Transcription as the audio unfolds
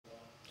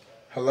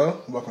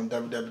Hello, welcome to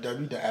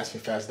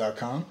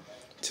www.askmefast.com.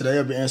 Today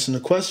I'll be answering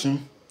the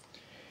question,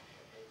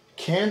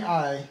 can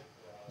I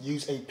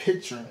use a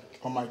picture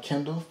on my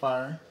Kindle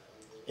Fire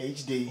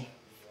HD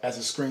as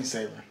a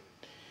screensaver?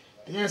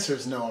 The answer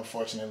is no,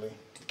 unfortunately.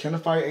 Kindle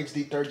Fire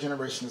HD 3rd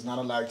generation is not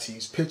allowed to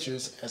use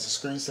pictures as a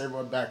screensaver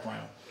or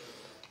background.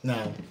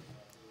 Now,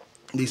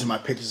 these are my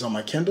pictures on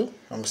my Kindle.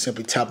 I'm going to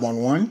simply tap on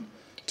one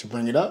to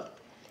bring it up.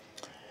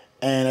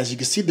 And as you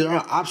can see, there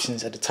are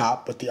options at the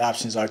top, but the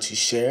options are to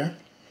share,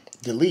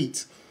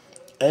 delete,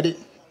 edit,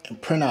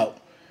 and print out.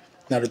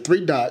 Now the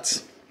three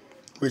dots,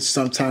 which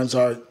sometimes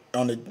are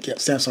on the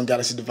Samsung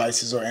Galaxy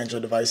devices or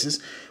Android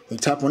devices, when you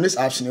tap on this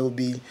option, it will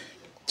be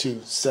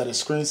to set a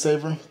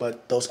screensaver,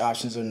 but those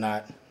options are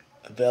not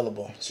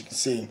available, as you can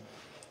see.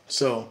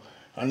 So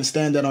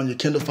understand that on your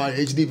Kindle Fire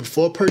HD,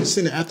 before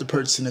purchasing and after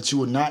purchasing, that you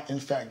will not, in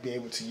fact, be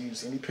able to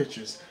use any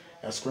pictures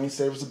as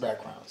screensavers or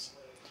backgrounds.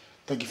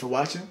 Thank you for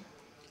watching.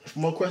 For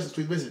more questions,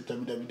 please visit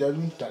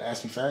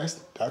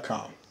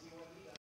www.askmefast.com.